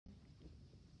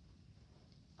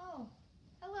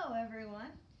Hello,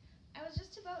 everyone. I was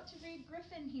just about to read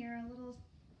Griffin here, a little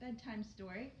bedtime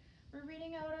story. We're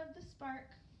reading out of the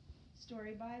Spark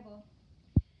Story Bible.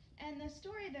 And the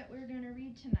story that we're going to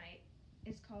read tonight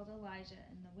is called Elijah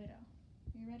and the Widow.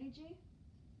 Are you ready, G?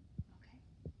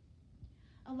 Okay.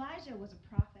 Elijah was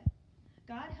a prophet.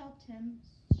 God helped him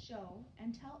show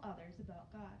and tell others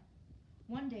about God.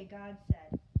 One day God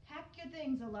said, "Pack your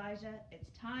things, Elijah. It's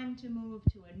time to move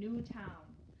to a new town.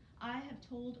 I have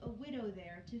told a widow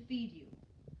there to feed you.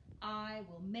 I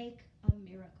will make a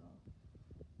miracle."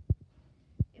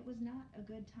 It was not a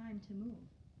good time to move.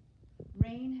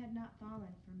 Rain had not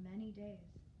fallen for many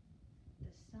days.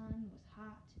 The sun was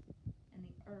hot and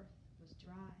the earth was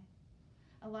dry.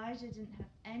 Elijah didn't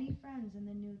have any friends in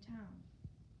the new town.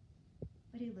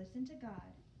 But he listened to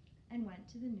God and went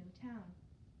to the new town.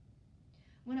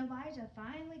 When Elijah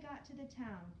finally got to the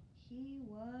town, he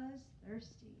was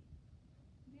thirsty.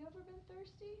 Have you ever been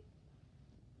thirsty?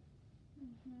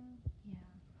 Yeah.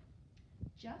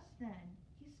 Just then,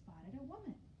 he spotted a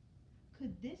woman.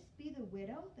 Could this be the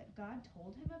widow that God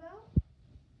told him about?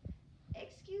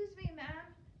 "Excuse me,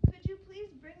 ma'am. Could you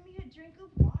please bring me a drink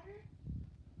of water?"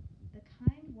 The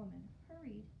kind woman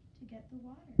hurried to get the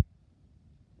water.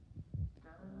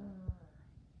 Grrr.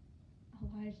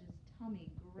 Elijah's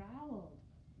tummy growled.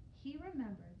 He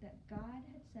remembered that God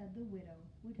had said the widow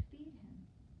would feed him.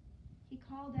 He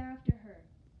called after her,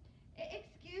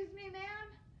 "Excuse me, ma'am.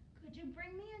 Could you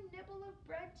bring me a nibble of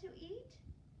bread to eat?"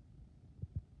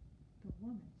 The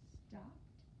woman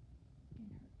stopped in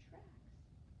her tracks.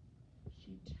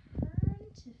 She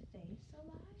turned to face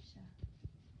Elijah.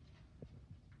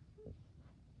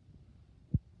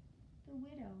 The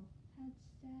widow had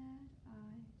sad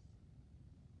eyes.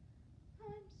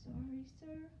 "I'm sorry,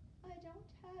 sir. I don't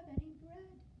have any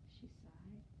bread," she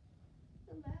sighed.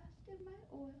 "The last of my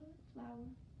oil and flour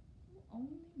will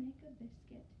only make a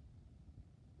biscuit.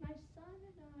 My son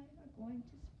and I are going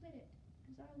to split it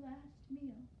as our last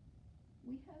meal.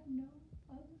 We have no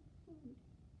other food."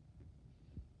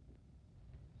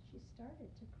 She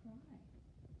started to cry.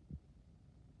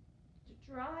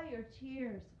 "Dry your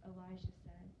tears," Elijah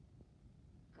said.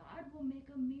 "God will make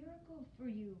a miracle for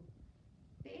you.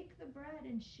 Bake the bread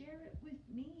and share it with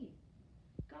me.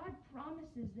 God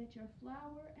promises that your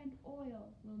flour and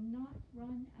oil will not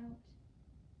run out."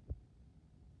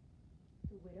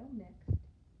 The widow mixed,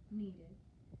 kneaded,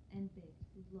 and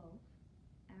baked loaf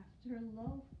after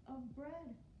loaf of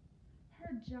bread.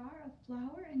 Her jar of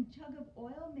flour and jug of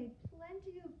oil made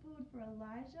plenty of food for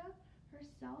Elijah,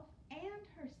 herself, and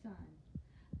her son.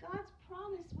 God's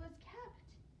promise was kept.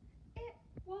 It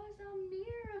was a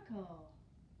miracle.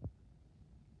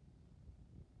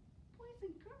 Boys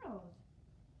and girls,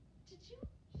 did you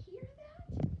hear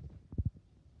that?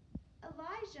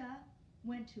 Elijah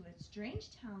went to a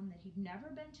strange town that he'd never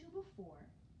been to before.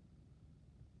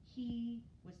 He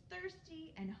was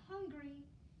thirsty and hungry.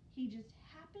 He just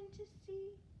happened to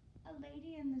see a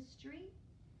lady in the street.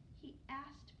 He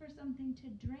asked for something to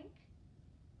drink.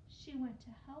 She went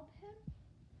to help him.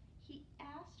 He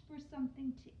asked for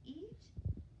something to eat.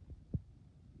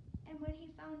 And when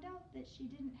he found out that she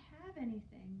didn't have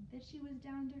anything, that she was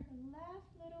down to her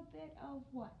last little bit of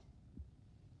what?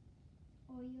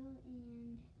 Oil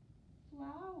and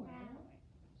Flour.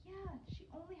 Yeah, she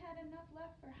only had enough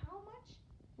left for how much?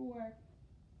 For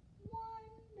one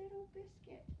little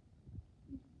biscuit.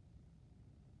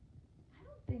 I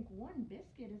don't think one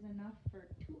biscuit is enough for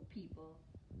 2 people.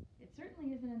 It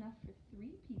certainly isn't enough for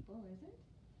 3 people, is it?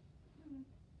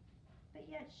 But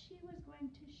yet she was going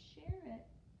to share it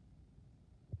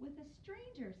with a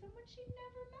stranger, someone she'd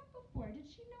never met before. Did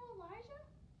she know Elijah?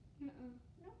 No,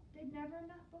 they'd never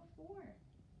met before.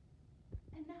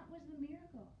 And that was the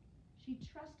miracle. She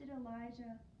trusted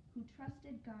Elijah, who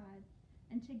trusted God,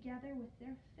 and together with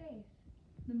their faith,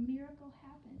 the miracle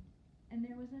happened, and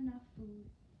there was enough food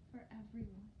for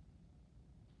everyone.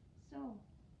 So,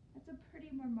 that's a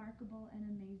pretty remarkable and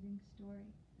amazing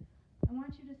story. I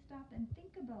want you to stop and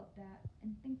think about that,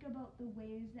 and think about the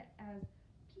ways that as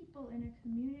people in a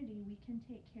community we can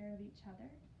take care of each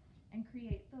other and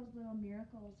create those little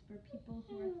miracles for people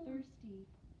who are thirsty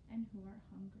and who are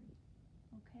hungry.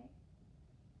 Okay?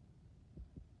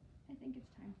 I think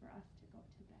it's time for us to go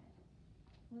to bed.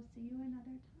 We'll see you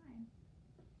another time.